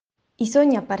I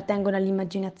sogni appartengono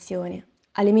all'immaginazione,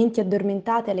 alle menti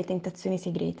addormentate e alle tentazioni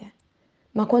segrete.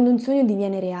 Ma quando un sogno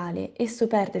diviene reale, esso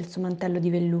perde il suo mantello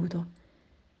di velluto,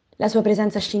 la sua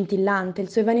presenza scintillante, il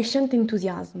suo evanescente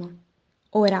entusiasmo.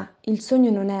 Ora, il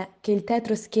sogno non è che il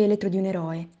tetro scheletro di un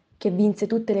eroe che vinse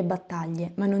tutte le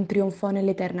battaglie, ma non trionfò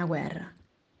nell'eterna guerra.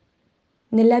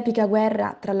 Nell'epica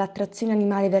guerra tra l'attrazione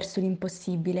animale verso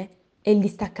l'impossibile e il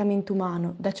distaccamento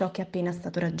umano da ciò che è appena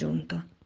stato raggiunto.